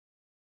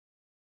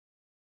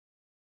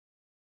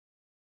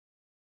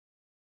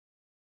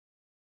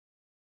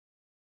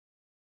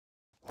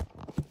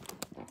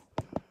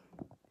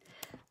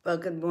Well,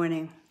 good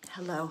morning.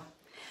 Hello.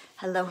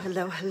 Hello,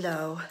 hello,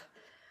 hello.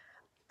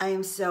 I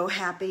am so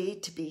happy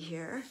to be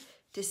here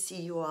to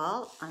see you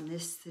all on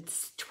this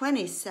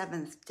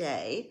 27th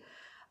day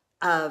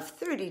of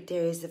 30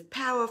 days of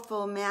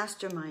powerful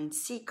mastermind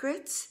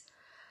secrets,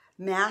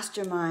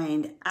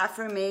 mastermind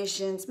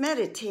affirmations,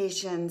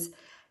 meditations,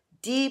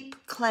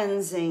 deep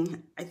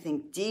cleansing, I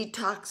think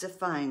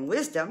detoxifying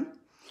wisdom,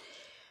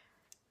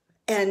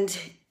 and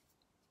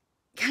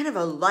kind of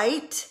a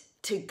light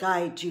to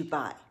guide you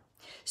by.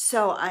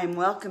 So I'm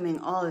welcoming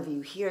all of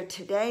you here.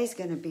 Today is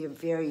going to be a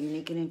very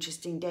unique and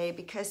interesting day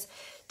because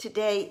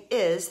today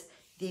is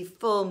the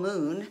full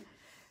moon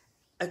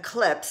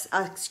eclipse,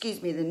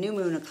 the new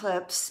moon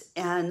eclipse,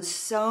 and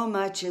so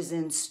much is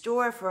in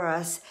store for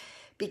us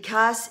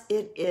because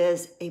it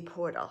is a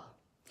portal.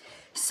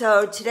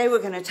 So today we're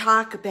going to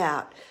talk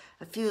about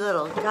a few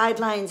little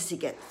guidelines to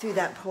get through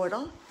that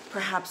portal,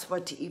 perhaps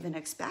what to even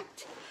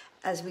expect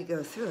as we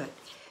go through it,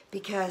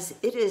 because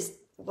it is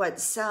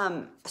what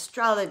some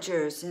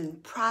astrologers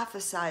and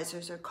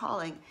prophesizers are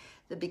calling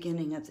the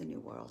beginning of the new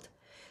world.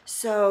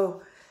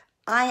 So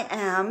I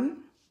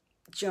am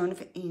Joan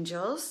of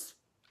Angels,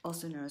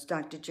 also known as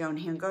Dr. Joan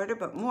Hangarter,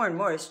 but more and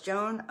more as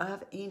Joan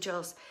of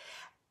Angels,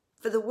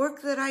 for the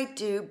work that I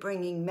do,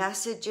 bringing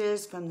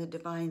messages from the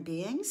divine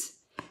beings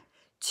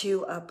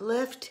to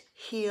uplift,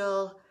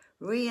 heal,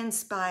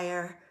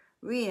 re-inspire,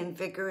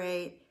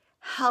 reinvigorate,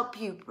 help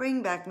you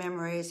bring back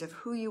memories of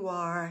who you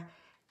are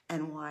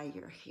and why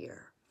you're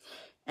here.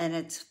 And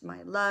it's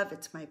my love,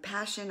 it's my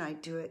passion. I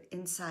do it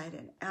inside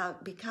and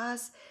out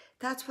because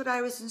that's what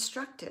I was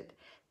instructed.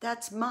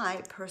 That's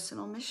my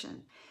personal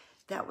mission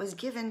that was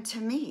given to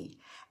me,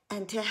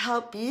 and to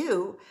help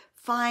you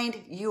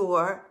find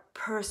your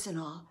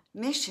personal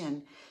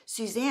mission.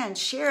 Suzanne,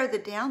 share the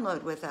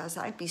download with us.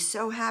 I'd be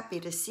so happy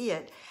to see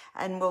it,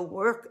 and we'll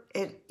work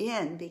it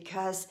in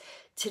because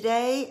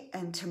today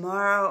and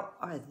tomorrow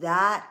are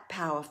that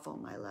powerful,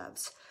 my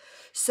loves.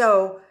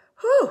 So,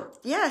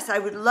 yes, I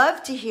would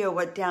love to hear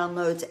what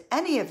downloads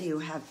any of you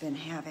have been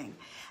having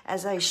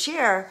as I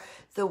share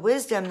the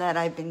wisdom that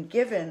I've been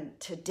given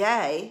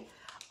today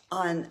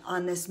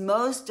on this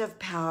most of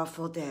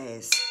powerful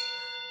days.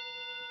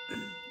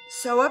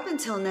 So up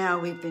until now,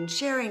 we've been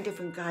sharing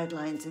different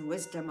guidelines and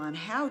wisdom on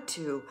how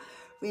to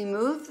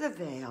remove the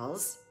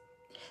veils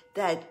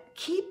that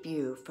keep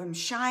you from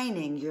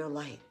shining your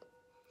light.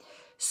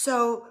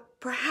 So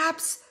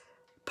perhaps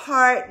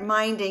part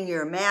minding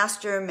your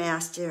mastering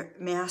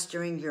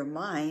your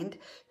mind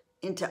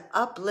into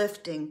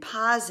uplifting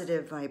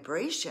positive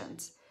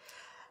vibrations.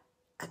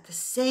 At the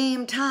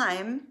same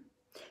time,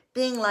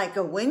 being like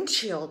a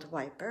windshield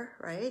wiper,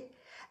 right?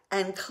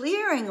 And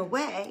clearing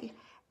away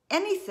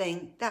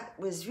anything that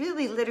was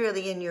really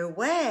literally in your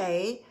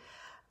way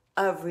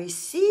of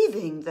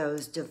receiving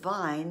those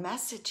divine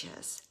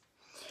messages.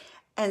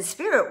 And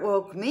Spirit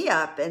woke me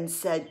up and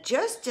said,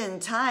 just in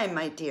time,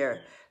 my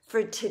dear,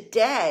 for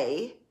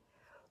today,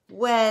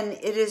 when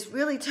it is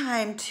really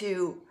time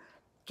to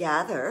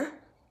gather.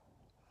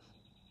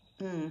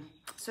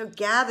 So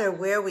gather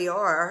where we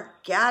are,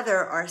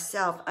 gather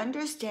ourselves,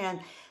 understand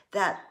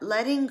that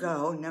letting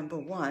go, number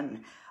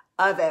one,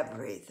 of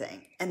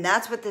everything. And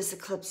that's what this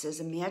eclipse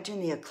is.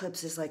 Imagine the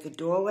eclipse is like a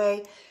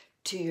doorway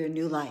to your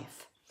new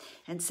life.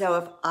 And so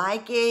if I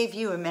gave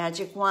you a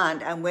magic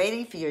wand, I'm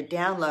waiting for your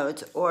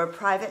downloads, or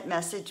private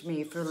message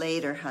me for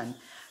later, hun,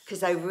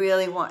 because I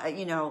really want,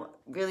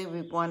 really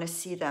we want to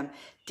see them.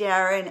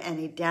 Darren,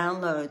 any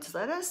downloads,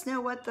 let us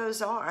know what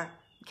those are,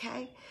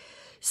 okay?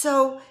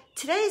 So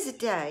today's a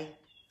day,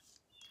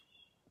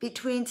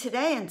 between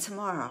today and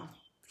tomorrow,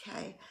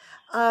 okay,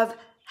 of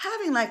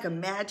having like a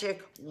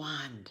magic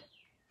wand.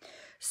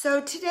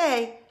 So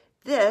today,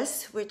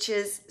 this, which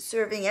is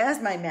serving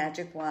as my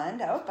magic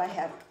wand, I hope I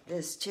have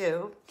this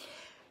too,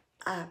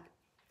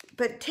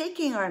 but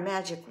taking our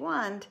magic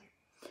wand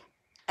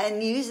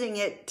and using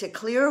it to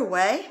clear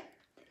away,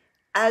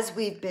 as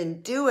we've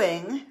been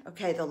doing,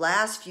 okay, the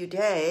last few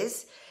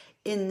days,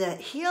 in the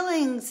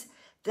healings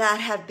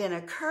that have been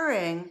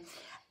occurring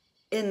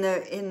in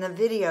the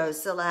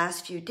videos the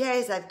last few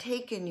days, I've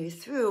taken you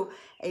through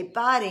a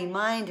body,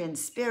 mind, and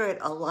spirit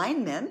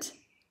alignment,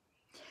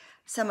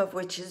 some of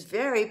which is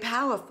very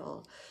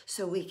powerful.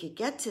 So we could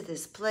get to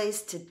this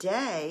place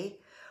today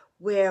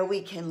where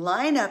we can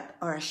line up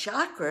our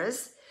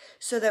chakras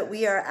so that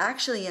we are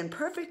actually in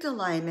perfect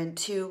alignment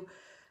to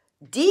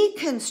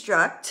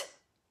deconstruct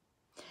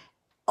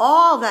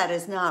all that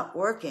is not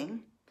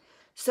working,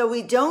 so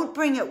we don't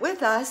bring it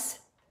with us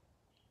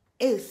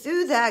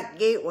through that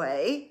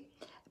gateway.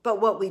 But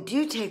what we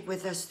do take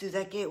with us through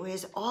that gateway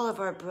is all of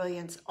our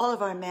brilliance, all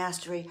of our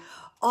mastery,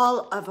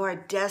 all of our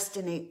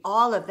destiny,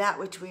 all of that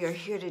which we are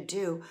here to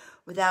do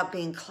without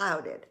being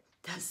clouded.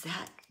 Does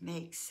that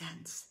make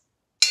sense?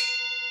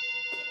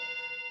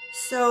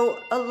 So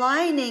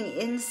aligning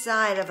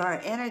inside of our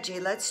energy,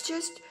 let's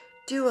just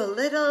do a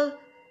little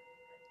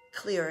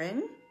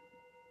clearing,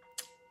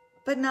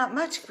 but not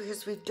much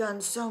because we've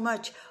done so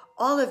much.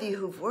 All of you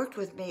who've worked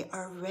with me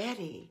are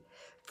ready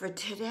for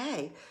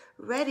today,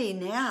 ready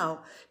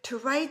now to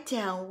write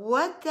down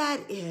what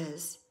that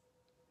is,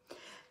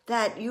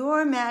 that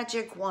your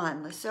magic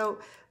wand. So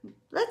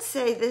let's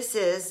say this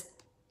is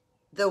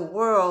the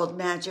world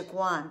magic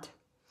wand.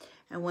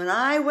 And when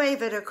I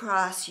wave it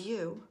across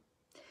you,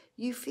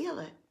 you feel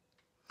it.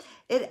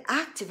 It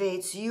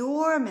activates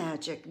your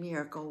magic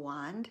miracle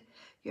wand,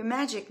 your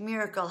magic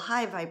miracle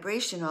high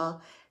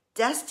vibrational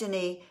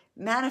destiny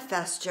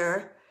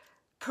manifester,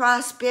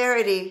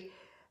 prosperity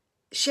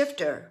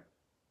shifter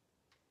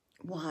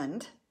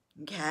wand,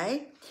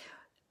 okay?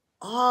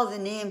 All the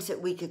names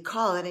that we could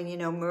call it, and you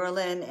know,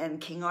 Merlin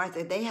and King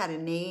Arthur, they had a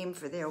name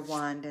for their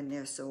wand and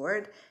their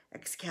sword.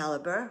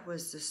 Excalibur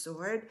was the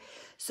sword.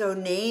 So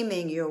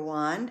naming your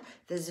wand,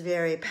 this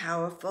very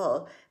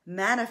powerful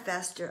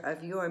manifester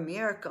of your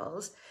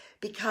miracles,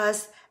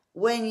 because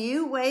when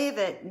you wave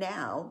it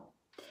now,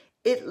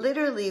 it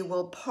literally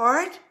will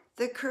part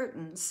the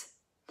curtains,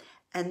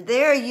 and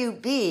there you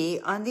be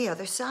on the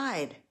other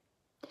side.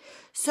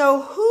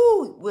 So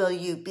who will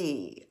you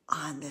be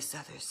on this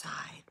other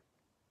side?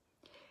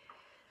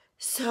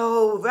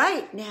 So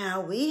right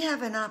now we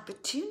have an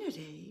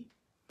opportunity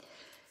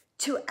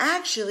to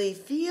actually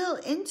feel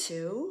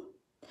into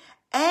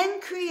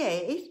and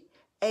create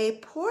a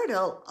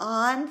portal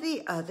on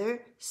the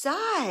other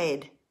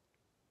side.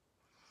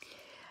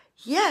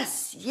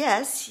 Yes,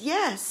 yes,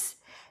 yes.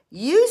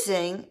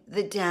 Using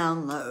the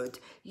download,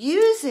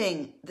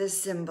 using the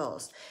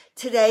symbols.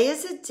 Today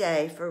is a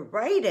day for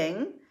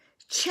writing,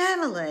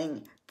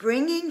 channeling,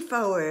 bringing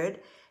forward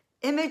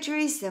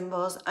imagery,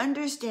 symbols,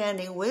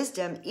 understanding,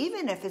 wisdom,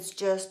 even if it's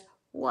just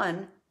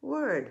one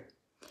word.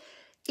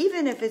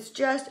 Even if it's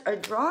just a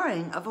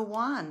drawing of a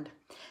wand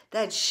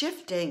that's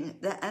shifting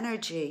the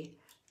energy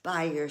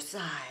by your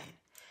side.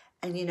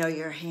 And you know,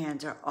 your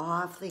hands are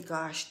awfully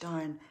gosh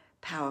darn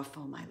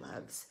powerful, my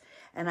loves.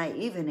 And I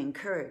even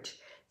encourage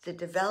the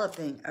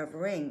developing of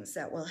rings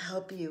that will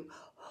help you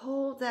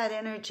hold that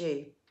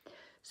energy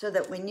so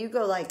that when you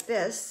go like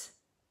this,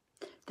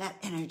 that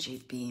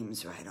energy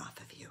beams right off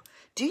of you.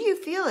 Do you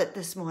feel it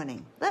this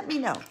morning? Let me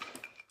know.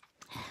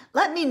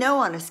 Let me know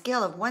on a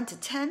scale of 1 to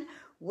 10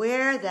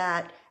 where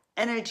that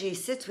energy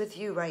sits with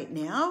you right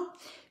now,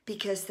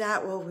 because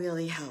that will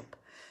really help.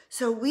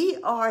 So we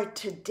are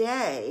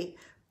today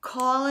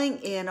calling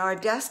in our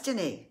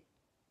destiny.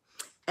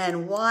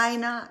 And why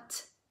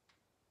not?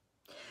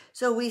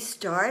 So we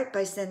start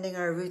by sending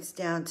our roots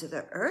down to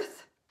the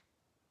earth.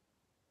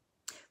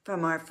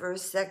 From our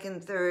first,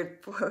 second, third,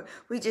 fourth,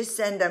 we just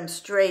send them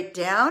straight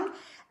down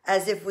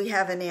as if we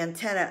have an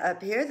antenna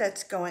up here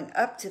that's going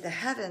up to the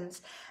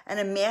heavens. And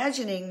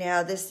imagining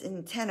now this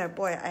antenna,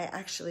 boy, I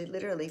actually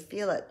literally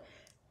feel it.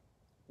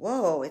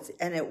 Whoa,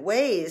 and it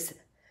weighs.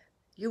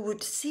 You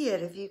would see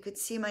it if you could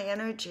see my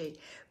energy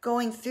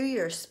going through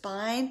your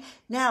spine.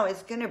 Now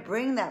it's going to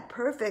bring that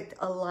perfect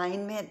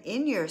alignment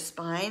in your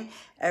spine,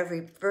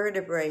 every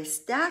vertebrae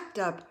stacked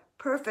up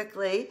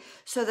perfectly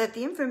so that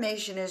the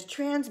information is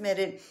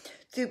transmitted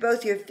through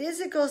both your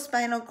physical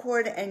spinal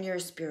cord and your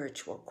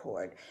spiritual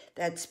cord.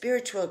 That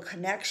spiritual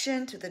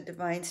connection to the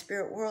divine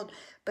spirit world,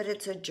 but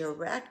it's a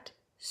direct,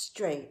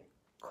 straight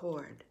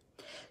cord.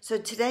 So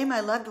today, my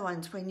loved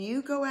ones, when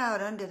you go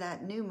out under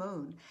that new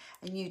moon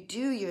and you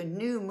do your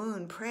new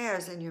moon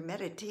prayers and your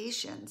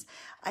meditations,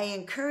 I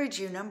encourage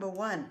you, number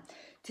one,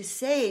 to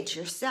sage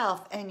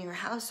yourself and your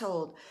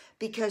household,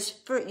 because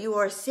you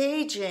are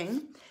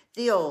saging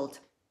the old.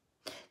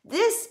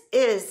 This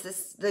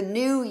is the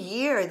new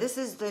year. This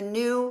is the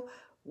new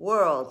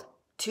world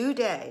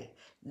today,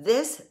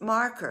 this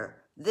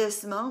marker,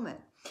 this moment.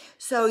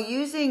 So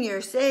using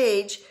your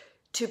sage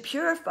to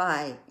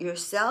purify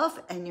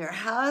yourself and your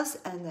house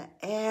and the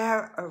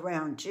air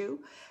around you.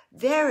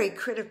 Very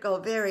critical,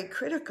 very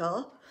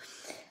critical.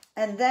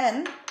 And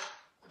then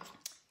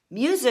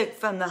music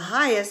from the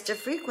highest of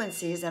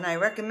frequencies. And I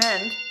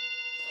recommend,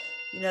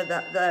 you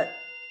know,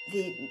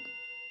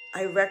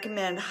 I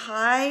recommend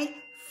high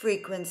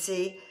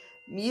frequency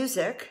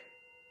music,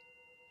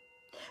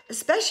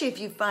 especially if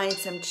you find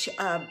some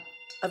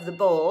of the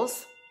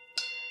bowls,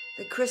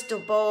 the crystal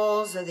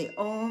bowls or the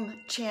Om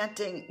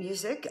chanting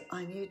music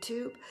on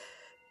YouTube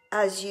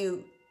as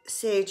you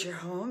sage your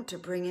home to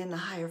bring in the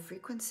higher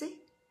frequency.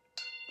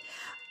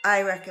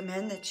 I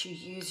recommend that you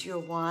use your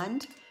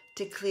wand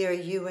to clear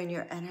you and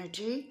your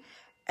energy,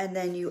 and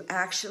then you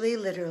actually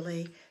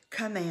literally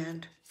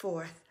command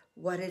forth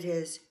what it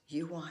is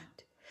you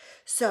want.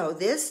 So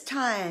this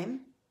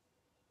time,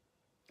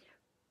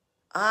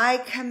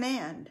 I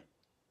command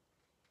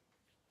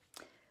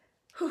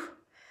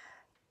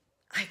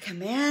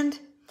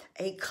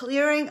a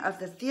clearing of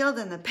the field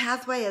and the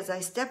pathway as I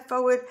step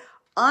forward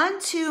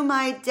onto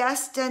my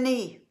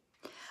destiny.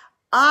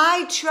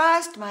 I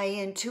trust my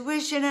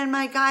intuition and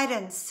my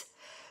guidance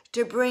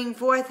to bring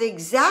forth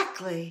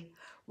exactly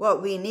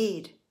what we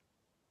need.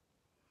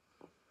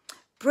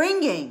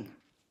 Bringing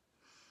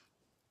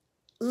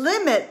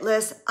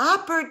limitless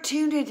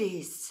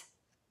opportunities,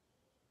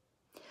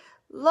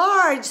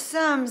 large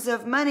sums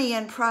of money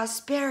and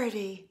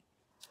prosperity.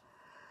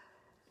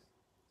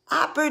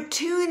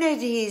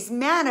 opportunities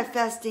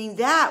manifesting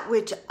that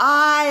which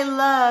I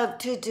love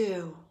to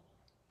do.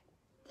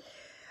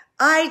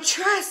 I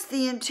trust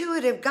the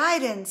intuitive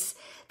guidance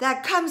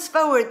that comes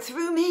forward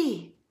through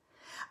me.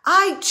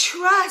 I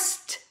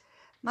trust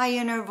my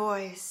inner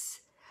voice.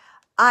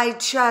 I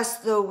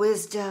trust the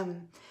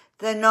wisdom,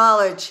 the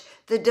knowledge,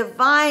 the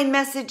divine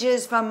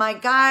messages from my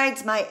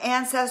guides, my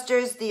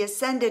ancestors, the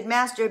ascended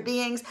master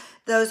beings,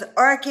 those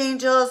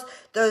archangels,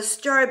 those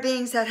star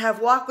beings that have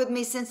walked with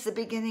me since the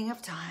beginning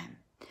of time.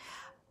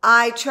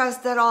 I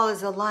trust that all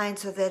is aligned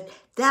so that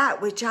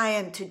that which I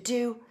am to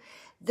do,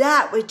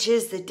 that which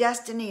is the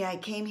destiny I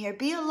came here,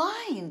 be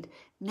aligned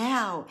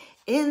now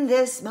in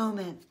this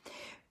moment,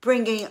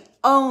 bringing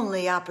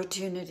only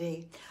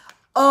opportunity,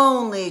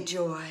 only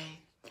joy,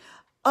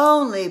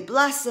 only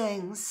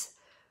blessings,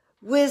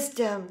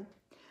 wisdom,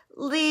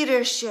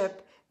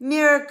 leadership,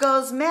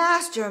 miracles,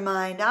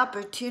 mastermind,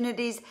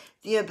 opportunities,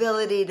 the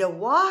ability to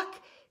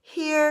walk,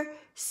 hear,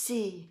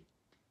 see,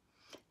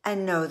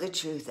 and know the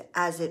truth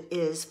as it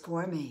is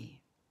for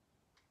me.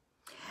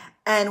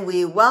 And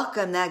we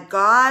welcome that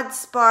God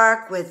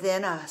spark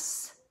within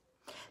us,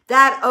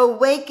 that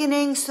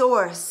awakening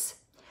source,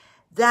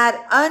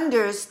 that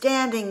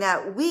understanding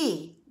that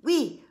we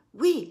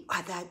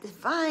are that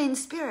divine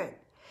spirit,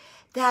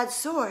 that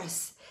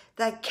source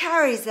that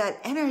carries that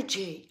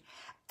energy.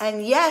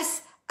 And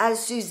yes,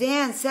 as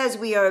Suzanne says,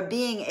 we are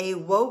being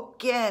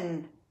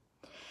awoken.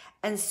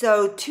 And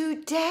so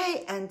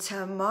today and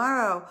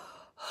tomorrow,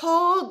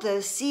 hold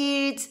the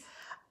seeds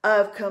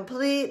of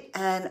complete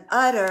and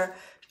utter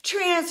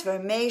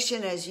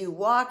transformation as you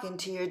walk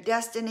into your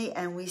destiny,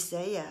 and we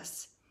say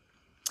yes.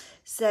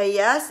 Say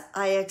yes,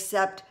 I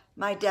accept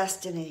my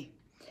destiny.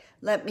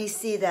 Let me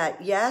see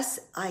that. Yes,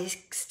 I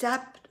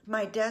accept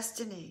my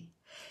destiny.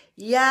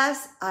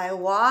 Yes, I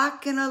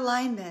walk in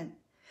alignment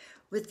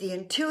with the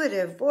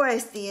intuitive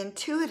voice, the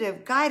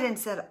intuitive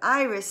guidance that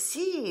I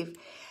receive,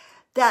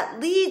 that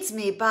leads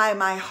me by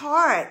my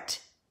heart,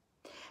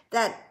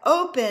 that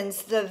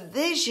opens the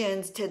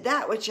visions to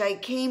that which I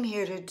came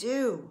here to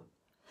do,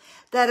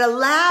 that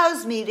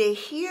allows me to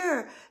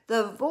hear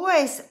the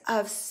voice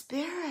of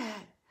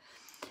spirit,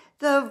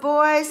 the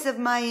voice of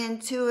my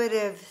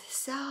intuitive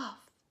self,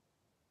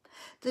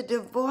 the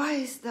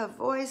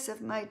voice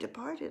of my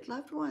departed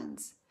loved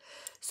ones,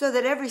 so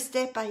that every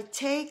step I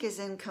take is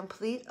in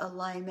complete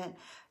alignment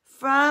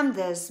from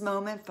this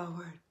moment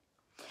forward.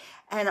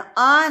 And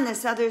on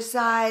this other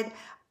side,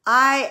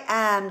 I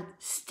am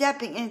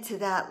stepping into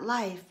that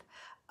life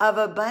of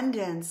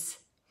abundance,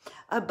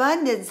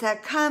 abundance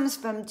that comes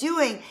from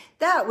doing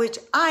that which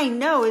I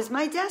know is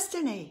my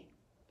destiny.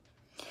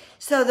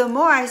 So the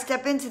more I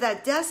step into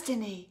that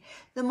destiny,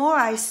 the more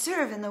I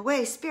serve in the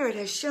way Spirit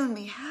has shown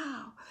me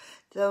how,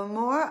 the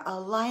more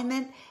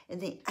alignment in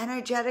the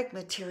energetic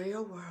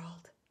material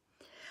world.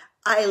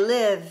 I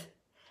live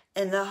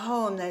in the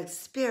home that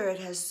Spirit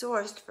has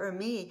sourced for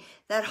me,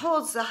 that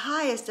holds the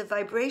highest of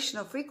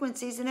vibrational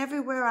frequencies, and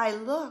everywhere I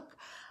look,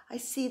 I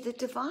see the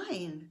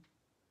divine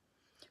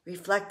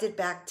reflected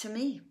back to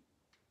me.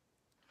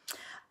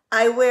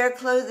 I wear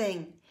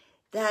clothing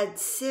that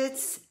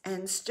sits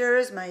and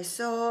stirs my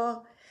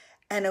soul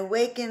and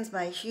awakens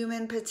my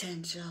human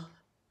potential.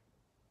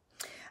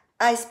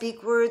 I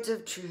speak words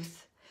of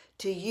truth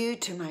to you,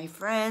 to my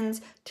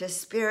friends, to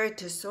Spirit,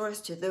 to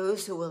Source, to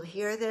those who will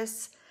hear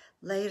this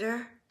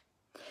later,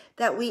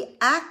 that we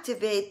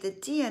activate the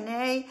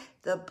DNA,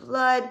 the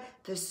blood,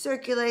 the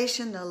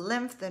circulation, the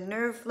lymph, the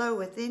nerve flow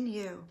within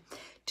you,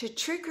 to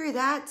trigger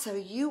that so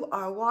you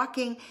are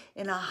walking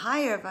in a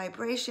higher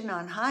vibration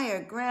on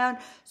higher ground,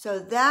 so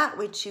that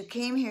which you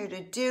came here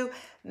to do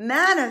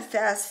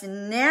manifests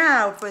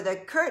now, for the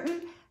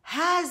curtain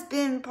has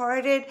been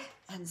parted,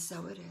 and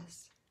so it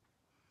is.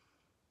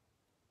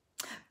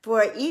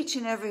 For each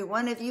and every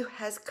one of you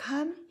has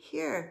come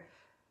here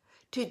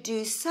to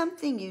do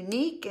something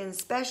unique and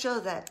special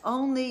that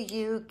only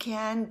you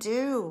can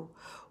do.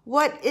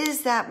 What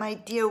is that, my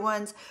dear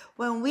ones?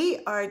 When we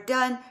are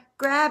done,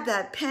 grab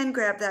that pen,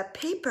 grab that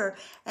paper,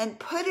 and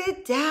put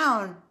it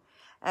down,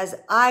 as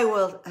I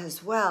will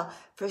as well,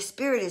 for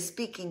Spirit is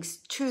speaking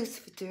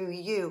truth through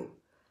you.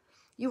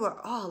 You are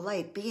all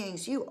light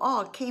beings. You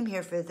all came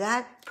here for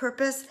that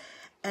purpose,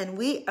 and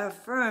we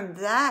affirm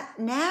that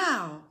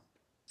now.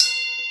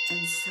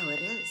 And so it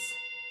is.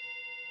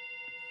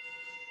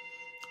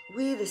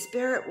 We, the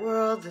spirit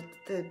world,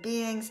 the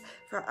beings,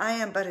 for I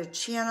am but a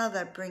channel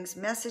that brings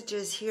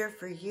messages here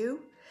for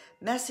you,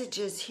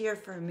 messages here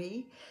for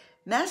me,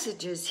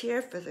 messages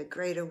here for the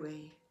greater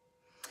we.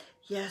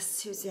 Yes,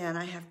 Suzanne,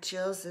 I have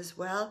chills as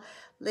well.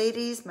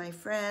 Ladies, my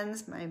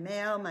friends, my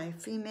male, my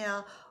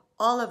female,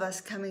 all of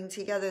us coming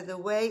together. The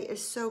way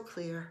is so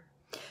clear.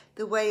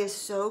 The way is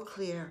so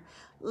clear.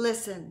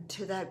 Listen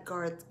to that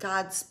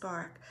God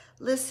spark.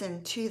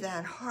 Listen to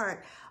that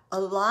heart.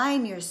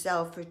 Align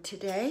yourself, for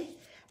today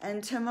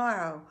and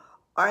tomorrow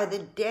are the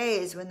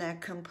days when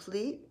that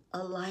complete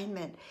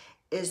alignment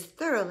is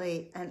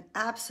thoroughly and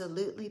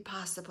absolutely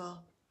possible.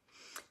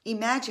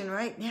 Imagine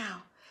right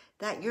now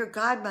that your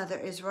godmother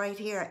is right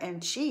here.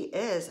 And she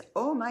is,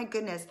 oh my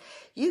goodness,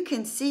 you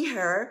can see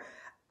her.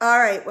 All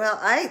right, well,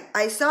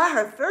 I saw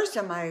her first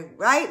on my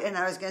right, and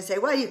I was going to say,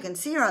 well, you can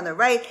see her on the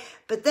right.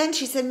 But then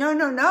she said, no,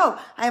 no, no,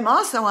 I'm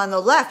also on the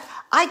left.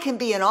 I can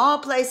be in all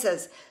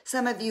places.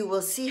 Some of you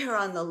will see her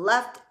on the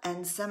left,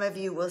 and some of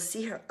you will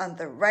see her on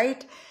the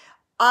right.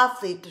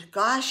 Awfully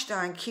gosh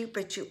darn cute,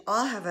 but you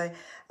all have a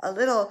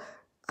little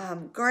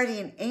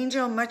guardian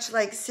angel, much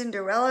like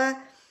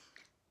Cinderella.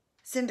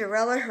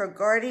 Cinderella, her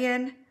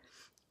guardian,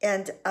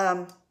 and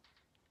her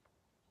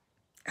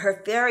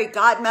fairy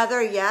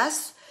godmother,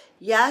 yes.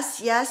 Yes,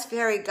 yes,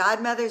 fairy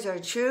godmothers are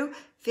true.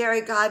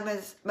 Fairy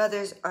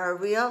godmothers are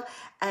real,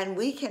 and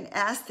we can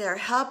ask their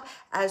help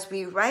as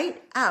we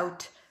write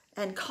out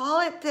and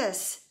call it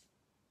this.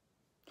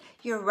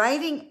 You're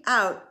writing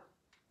out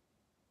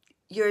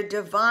your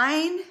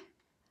divine,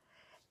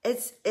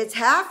 it's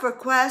half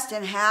request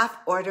and half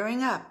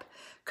ordering up.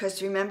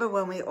 Because remember,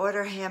 when we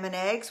order ham and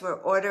eggs, we're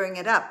ordering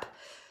it up.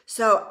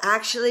 So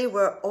actually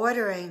we're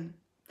ordering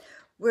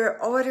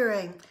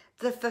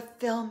the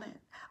fulfillment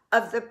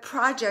of the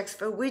projects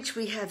for which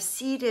we have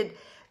seeded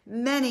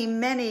many,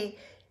 many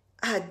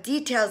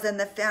details, and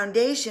the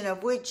foundation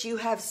of which you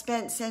have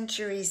spent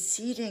centuries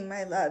seeding,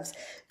 my loves.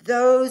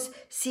 Those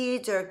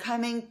seeds are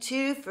coming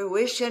to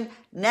fruition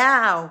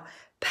now,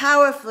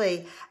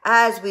 powerfully,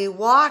 as we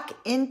walk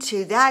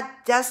into that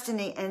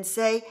destiny and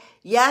say,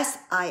 yes,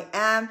 I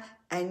am.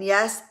 And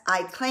yes,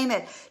 I claim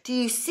it. Do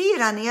you see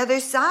it on the other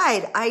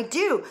side? I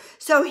do.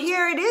 So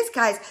here it is,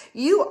 guys.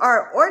 You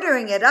are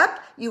ordering it up.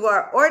 You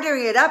are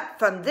ordering it up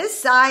from this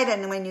side.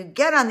 And when you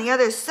get on the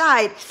other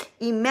side,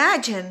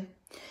 imagine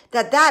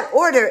that that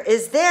order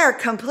is there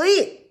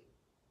complete.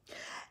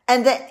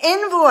 And the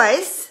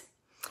invoice,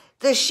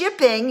 the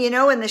shipping, you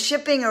know, when the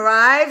shipping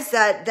arrives,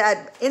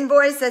 that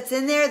invoice that's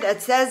in there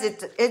that says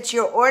it's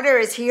your order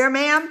is here,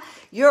 ma'am.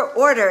 Your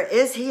order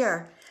is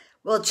here.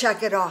 We'll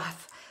check it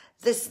off.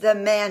 This is the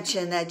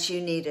mansion that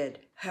you needed,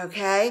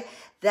 okay?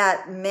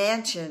 That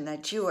mansion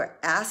that you were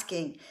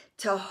asking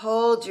to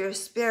hold your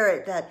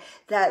spirit,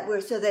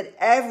 so that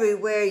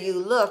everywhere you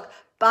look,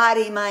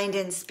 body, mind,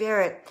 and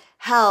spirit,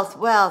 health,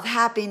 wealth,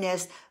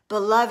 happiness,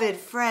 beloved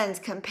friends,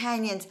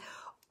 companions,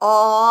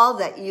 all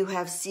that you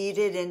have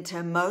seeded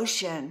into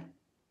motion.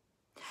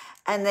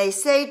 And they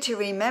say to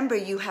remember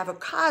you have a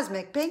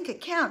cosmic bank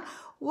account.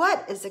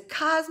 What is a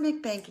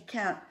cosmic bank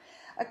account?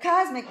 A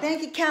cosmic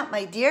bank account,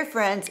 my dear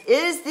friends,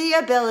 is the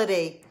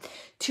ability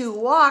to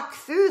walk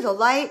through the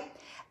light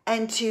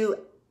and to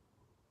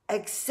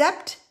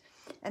accept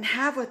and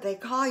have what they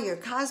call your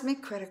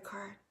cosmic credit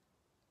card.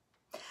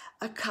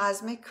 A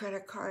cosmic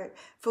credit card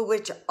for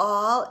which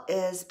all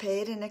is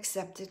paid and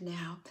accepted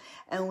now.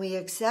 And we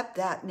accept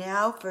that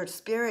now, for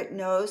Spirit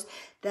knows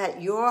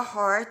that your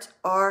hearts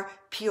are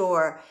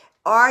pure.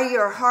 Are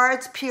your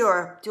hearts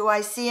pure? Do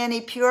I see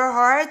any pure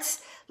hearts?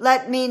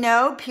 Let me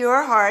know.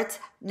 Pure hearts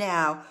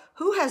now.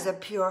 Who has a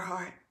pure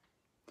heart?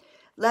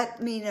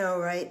 Let me know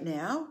right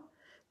now.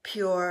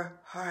 Pure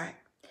heart.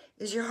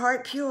 Is your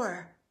heart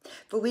pure?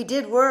 For we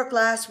did work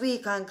last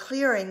week on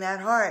clearing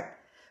that heart.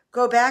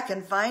 Go back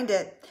and find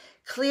it.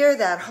 Clear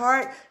that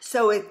heart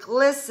so it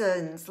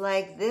glistens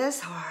like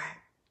this heart.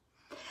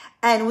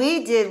 And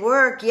we did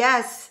work,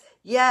 yes,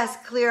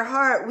 clear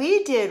heart.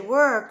 We did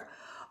work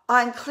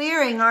on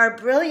clearing our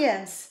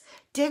brilliance,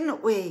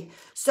 didn't we?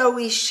 So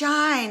we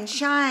shine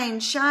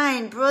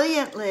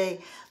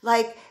brilliantly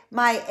like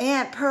my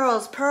Aunt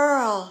Pearl's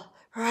pearl,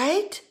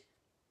 right?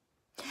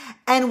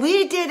 And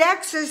we did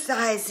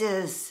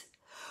exercises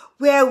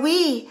where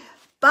we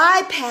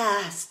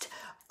bypassed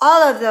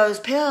all of those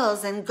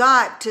pills and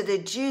got to the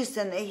juice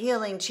and the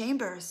healing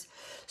chambers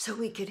so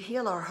we could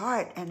heal our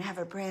heart and have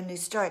a brand new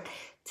start.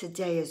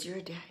 Today is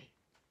your day.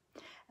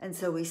 And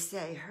so we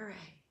say,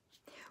 hooray.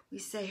 We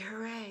say,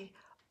 hooray.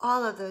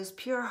 All of those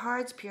pure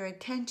hearts, pure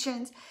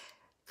intentions,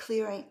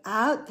 clearing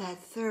out that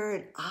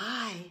third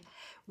eye.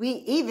 We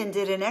even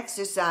did an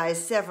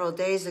exercise several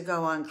days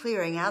ago on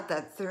clearing out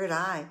that third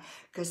eye,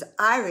 because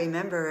I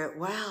remember it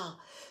well,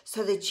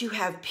 so that you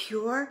have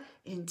pure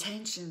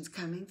intentions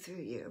coming through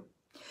you.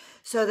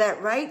 So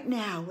that right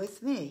now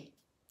with me,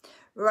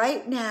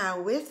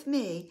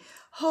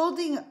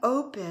 holding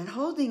open,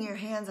 holding your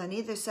hands on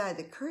either side of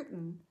the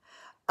curtain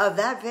of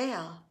that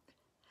veil,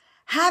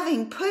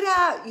 having put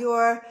out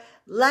your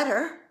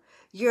letter,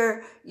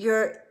 your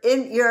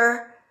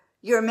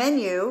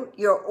menu,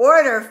 your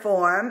order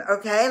form,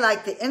 okay,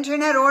 like the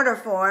internet order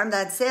form,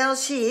 that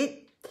sales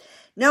sheet,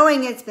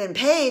 knowing it's been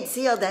paid,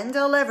 sealed, and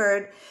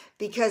delivered,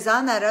 because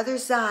on that other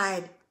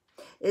side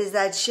is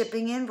that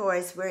shipping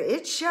invoice where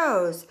it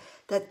shows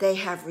that they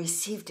have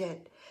received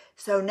it.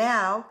 So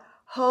now,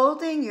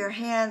 holding your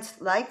hands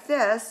like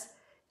this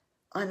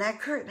on that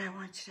curtain, I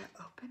want you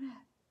to open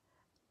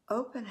it.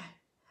 Open it.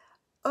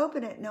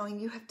 Open it, knowing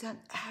you have done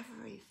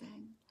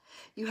everything.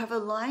 You have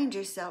aligned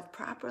yourself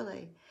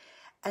properly.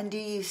 And do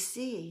you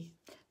see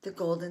the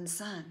golden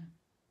sun?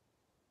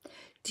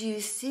 Do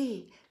you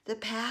see the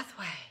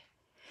pathway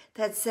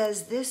that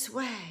says this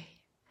way?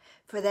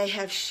 For they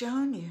have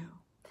shown you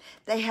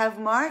They have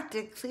marked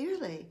it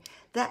clearly.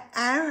 The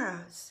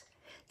arrows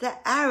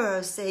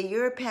say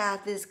your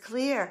path is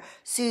clear.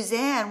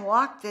 Suzanne,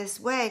 walk this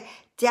way.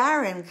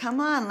 Darren, come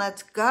on,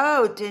 let's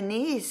go.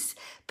 Denise,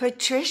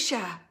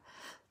 Patricia,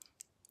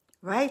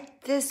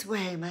 right this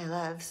way, my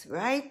loves,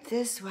 right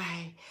this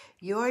way.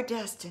 Your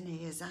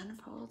destiny is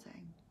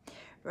unfolding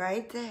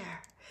right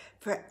there.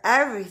 For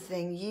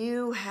everything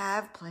you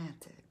have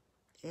planted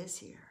is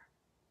here.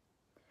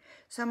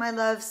 So, my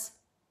loves,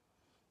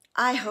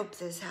 I hope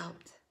this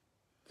helped.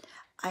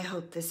 I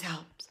hope this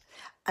helped.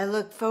 I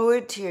look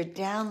forward to your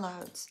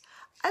downloads.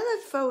 I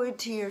look forward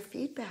to your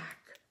feedback.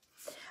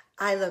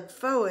 I look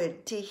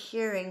forward to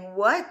hearing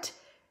what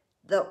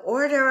the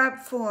order up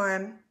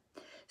form.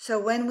 So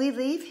when we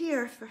leave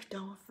here,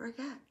 don't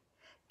forget,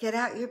 get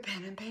out your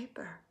pen and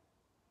paper.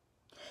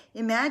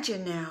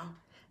 Imagine now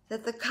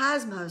that the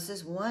cosmos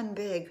is one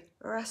big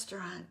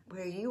restaurant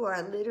where you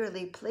are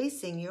literally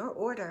placing your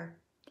order.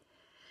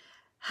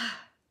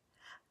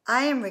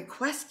 I am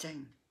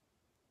requesting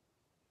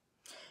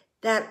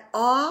that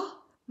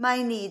all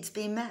my needs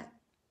be met.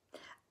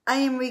 I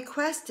am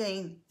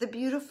requesting the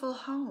beautiful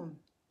home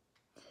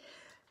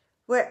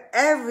where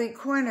every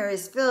corner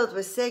is filled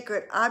with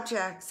sacred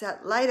objects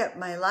that light up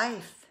my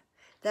life,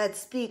 that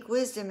speak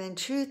wisdom and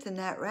truth, and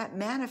that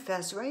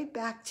manifest right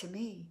back to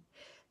me,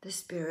 the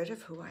spirit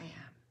of who I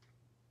am.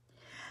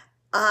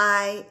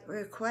 I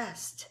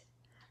request,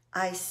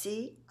 I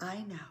see,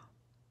 I know.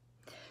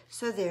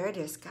 So there it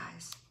is,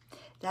 guys.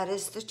 That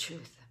is the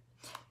truth.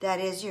 That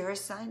is your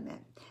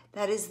assignment.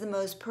 That is the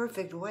most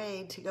perfect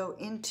way to go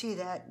into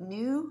that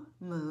new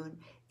moon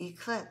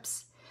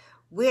eclipse,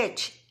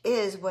 which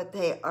is what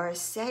they are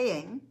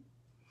saying,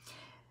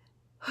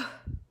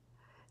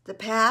 the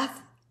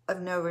path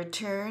of no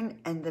return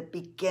and the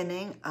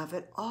beginning of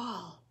it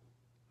all.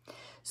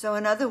 So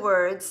in other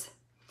words,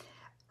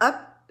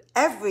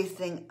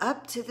 everything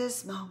up to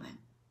this moment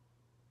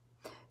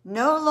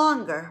no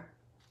longer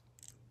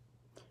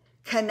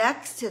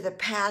connects to the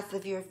path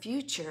of your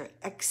future,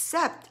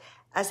 except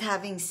as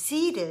having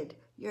seeded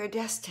your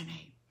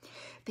destiny.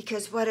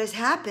 Because what has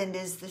happened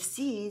is the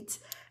seeds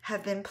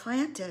have been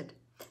planted,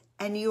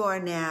 and you are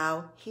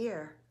now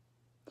here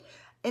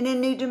in a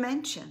new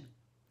dimension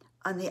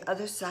on the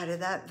other side of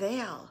that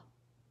veil.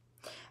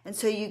 And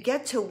so you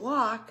get to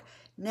walk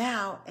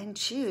now and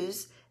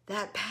choose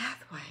that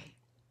pathway.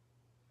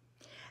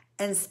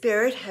 And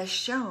Spirit has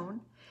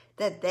shown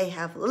that they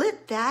have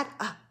lit that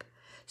up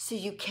so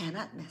you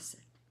cannot miss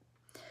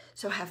it.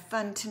 So have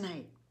fun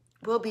tonight.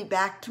 We'll be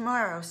back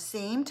tomorrow,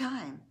 same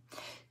time,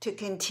 to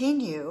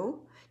continue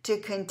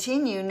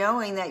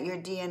knowing that your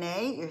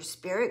DNA, your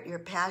spirit, your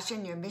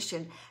passion, your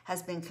mission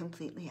has been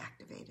completely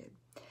activated.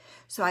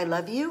 So I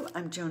love you.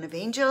 I'm Joan of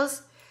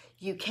Angels.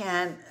 You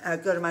can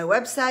go to my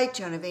website,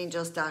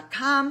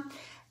 joanofangels.com,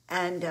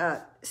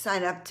 and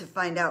sign up to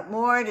find out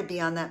more, to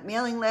be on that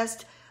mailing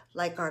list,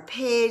 like our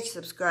page,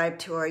 subscribe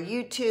to our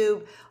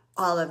YouTube,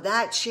 all of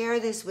that. Share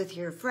this with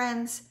your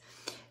friends.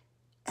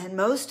 And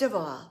most of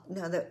all,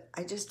 know that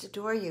I just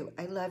adore you.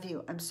 I love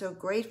you. I'm so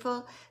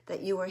grateful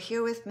that you are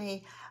here with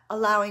me,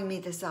 allowing me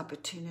this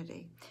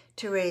opportunity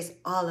to raise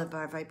all of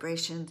our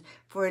vibrations,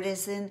 for it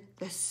is in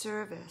the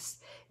service.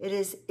 It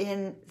is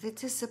in the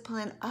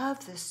discipline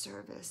of the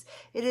service.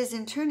 It is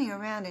in turning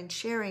around and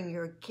sharing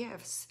your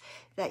gifts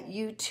that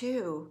you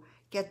too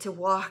get to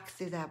walk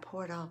through that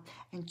portal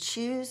and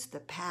choose the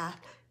path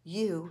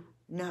you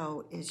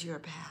know is your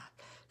path.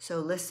 So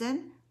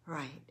listen,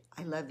 right.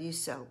 I love you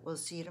so. We'll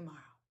see you tomorrow.